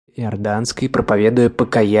Иорданской, проповедуя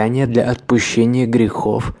покаяние для отпущения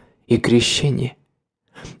грехов и крещение.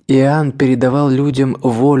 Иоанн передавал людям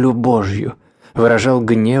волю Божью, выражал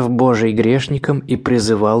гнев Божий грешникам и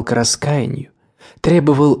призывал к раскаянию,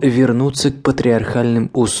 требовал вернуться к патриархальным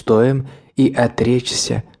устоям и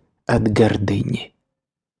отречься от гордыни.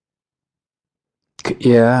 К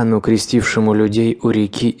Иоанну, крестившему людей у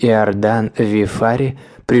реки Иордан в Вифаре,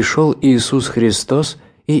 пришел Иисус Христос,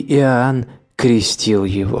 и Иоанн крестил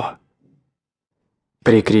его.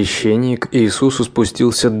 При крещении к Иисусу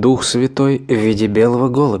спустился Дух Святой в виде белого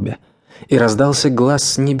голубя, и раздался глас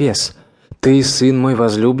с небес: «Ты, Сын мой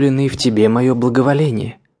возлюбленный, в тебе мое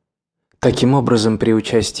благоволение». Таким образом, при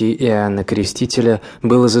участии Иоанна Крестителя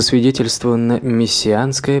было засвидетельствовано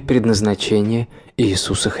мессианское предназначение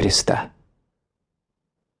Иисуса Христа.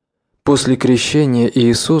 После крещения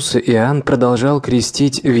Иисуса Иоанн продолжал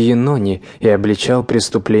крестить в Еноне и обличал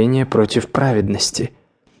преступления против праведности.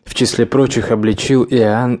 В числе прочих обличил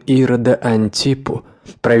Иоанн Ирода Антипу,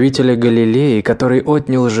 правителя Галилеи, который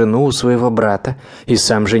отнял жену у своего брата и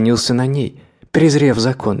сам женился на ней, презрев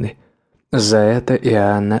законы. За это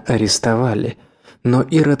Иоанна арестовали, но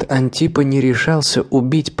Ирод Антипа не решался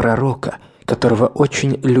убить пророка, которого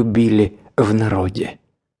очень любили в народе.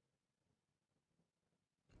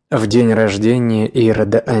 В день рождения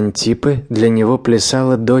Ирода Антипы для него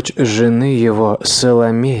плясала дочь жены его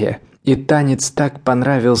Соломея, и танец так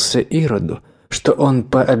понравился Ироду, что он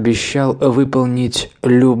пообещал выполнить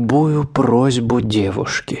любую просьбу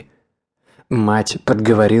девушки. Мать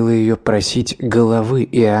подговорила ее просить головы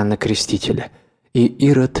Иоанна Крестителя, и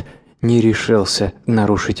Ирод не решился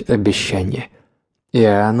нарушить обещание.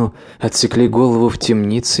 Иоанну отсекли голову в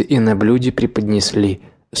темнице и на блюде преподнесли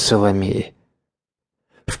Соломее.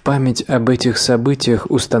 В память об этих событиях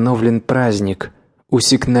установлен праздник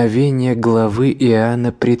усекновения главы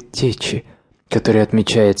Иоанна Предтечи, который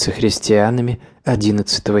отмечается христианами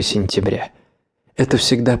 11 сентября. Это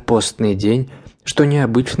всегда постный день, что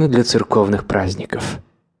необычно для церковных праздников.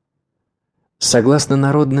 Согласно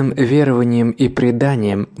народным верованиям и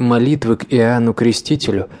преданиям, молитвы к Иоанну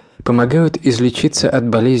Крестителю помогают излечиться от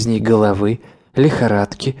болезней головы,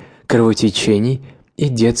 лихорадки, кровотечений и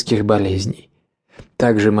детских болезней.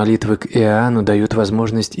 Также молитвы к Иоанну дают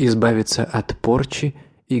возможность избавиться от порчи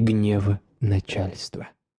и гнева начальства.